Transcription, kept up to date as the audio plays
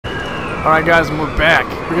Alright guys, and we're back.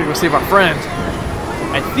 We're gonna go save our friend.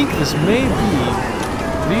 I think this may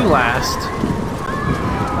be the last.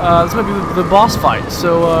 This might be the boss fight.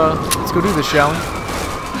 So let's go do this, shall we?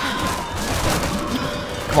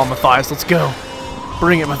 Come on, Matthias, let's go.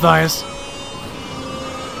 Bring it, Matthias.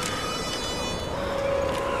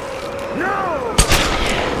 No!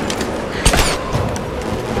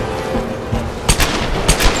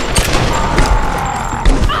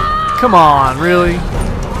 Come on, really?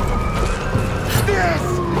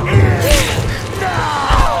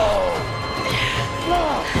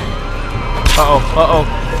 Uh-oh.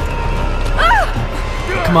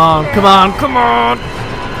 Come on. Come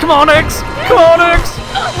on, X! Come on, X!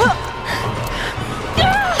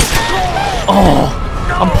 Oh,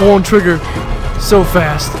 I'm pulling trigger so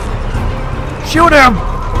fast. Shoot him!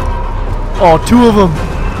 Oh, 2 of them.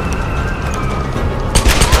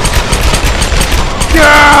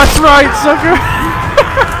 Yeah, that's right, sucker!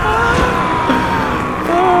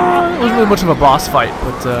 It wasn't really much of a boss fight,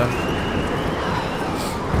 but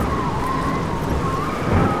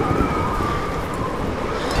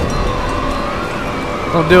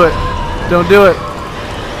don't do it. Don't do it.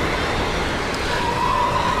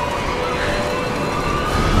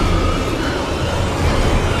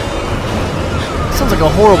 Sounds like a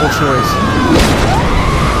horrible choice.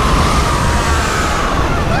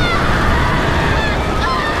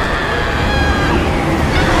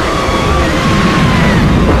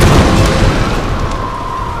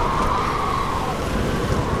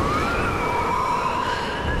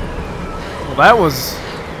 Well, that was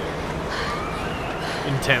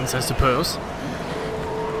intense, I suppose. Sal.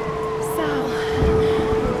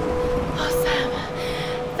 Oh, Sam.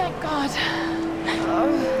 Thank God.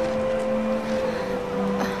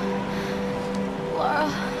 Lara.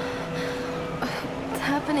 What's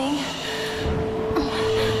happening?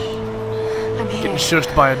 I'm here. Getting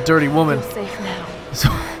shushed by a dirty woman. You're safe now. So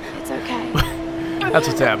It's okay. that's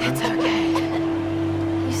what's happening. It's okay.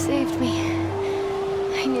 You saved me.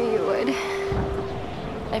 I knew you would.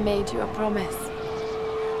 I made you a promise.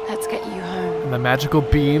 Let's get you home. And the magical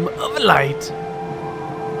beam of light.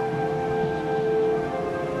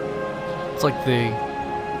 It's like the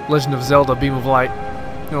Legend of Zelda beam of light.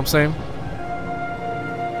 You know what I'm saying?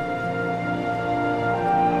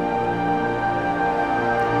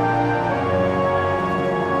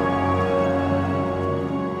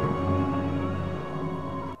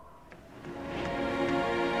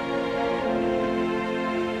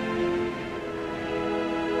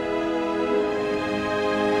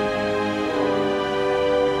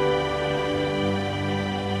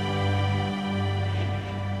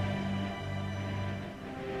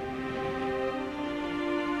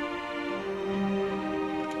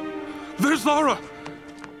 There's Lara!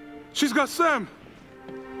 She's got Sam!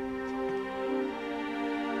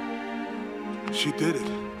 She did it.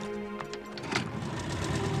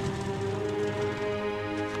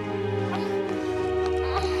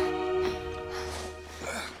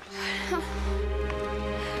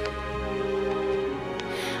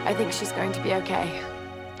 I think she's going to be okay.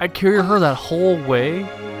 I carried her that whole way.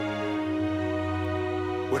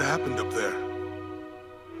 What happened up there?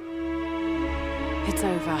 It's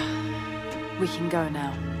over. We can go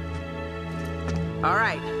now. All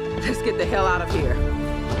right, let's get the hell out of here.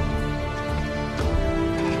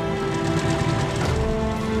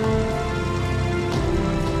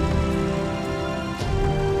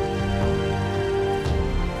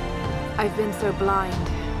 I've been so blind,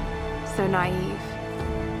 so naive.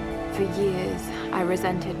 For years, I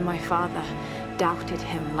resented my father, doubted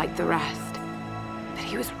him like the rest. But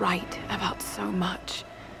he was right about so much.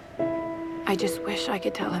 I just wish I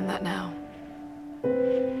could tell him that now.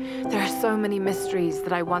 There are so many mysteries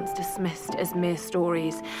that I once dismissed as mere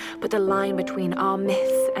stories, but the line between our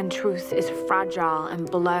myths and truth is fragile and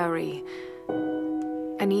blurry.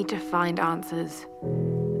 I need to find answers.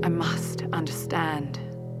 I must understand.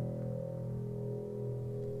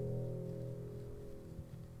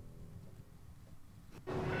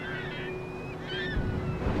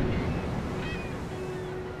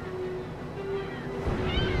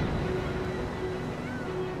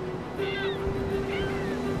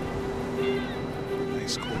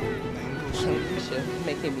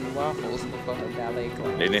 Making me waffles before her ballet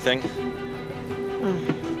class. Need anything?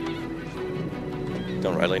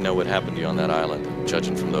 Don't really know what happened to you on that island.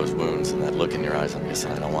 Judging from those wounds and that look in your eyes, I'm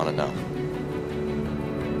guessing I don't want to know.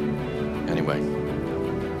 Anyway,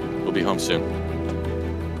 we'll be home soon.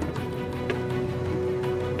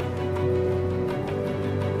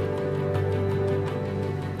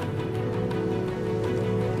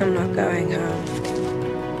 I'm not going home.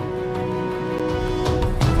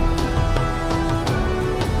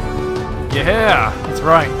 Yeah, that's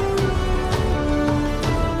right.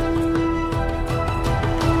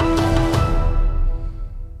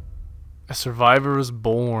 A survivor is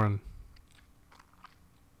born.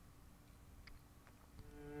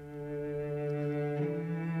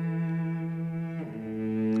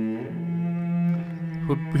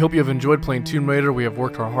 We hope you have enjoyed playing Tomb Raider. We have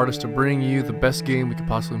worked our hardest to bring you the best game we could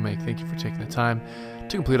possibly make. Thank you for taking the time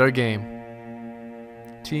to complete our game.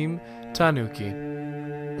 Team Tanuki.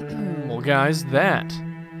 Well, guys, that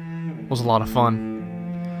was a lot of fun.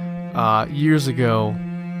 Years ago,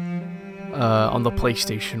 on the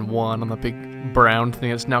PlayStation 1, on the big brown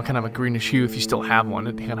thing, it's now kind of a greenish hue if you still have one.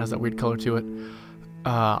 It kind of has that weird color to it.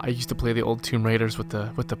 I used to play the old Tomb Raiders with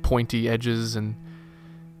the pointy edges, and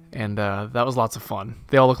that was lots of fun.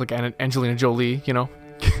 They all look like Angelina Jolie, you know.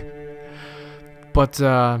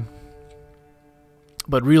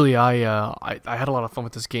 But really, I had a lot of fun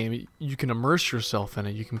with this game. You can immerse yourself in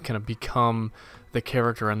it. You can kind of become the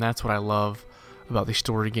character, and that's what I love about these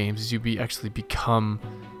story games. Is you actually become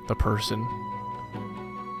the person.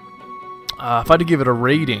 If I had to give it a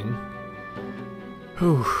rating,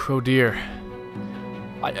 oh dear.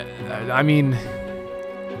 I mean,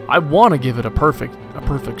 I want to give it a perfect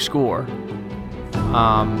score.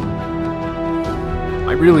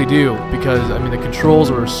 I really do, because I mean the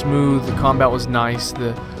controls were smooth, the combat was nice,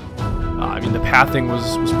 the pathing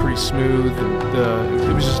was pretty smooth.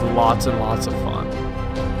 It was just lots and lots of fun.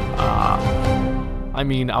 I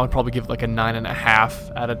mean, I would probably give it like a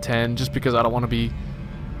 9.5 out of 10, just because I don't want to be,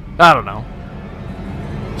 I don't know.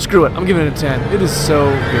 Screw it, I'm giving it a 10. It is so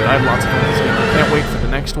good. I had lots of fun with this game. I can't wait for the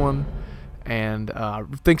next one. And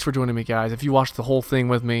thanks for joining me, guys. If you watched the whole thing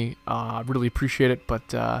with me, I really appreciate it.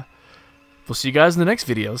 But we'll see you guys in the next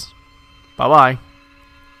videos. Bye-bye.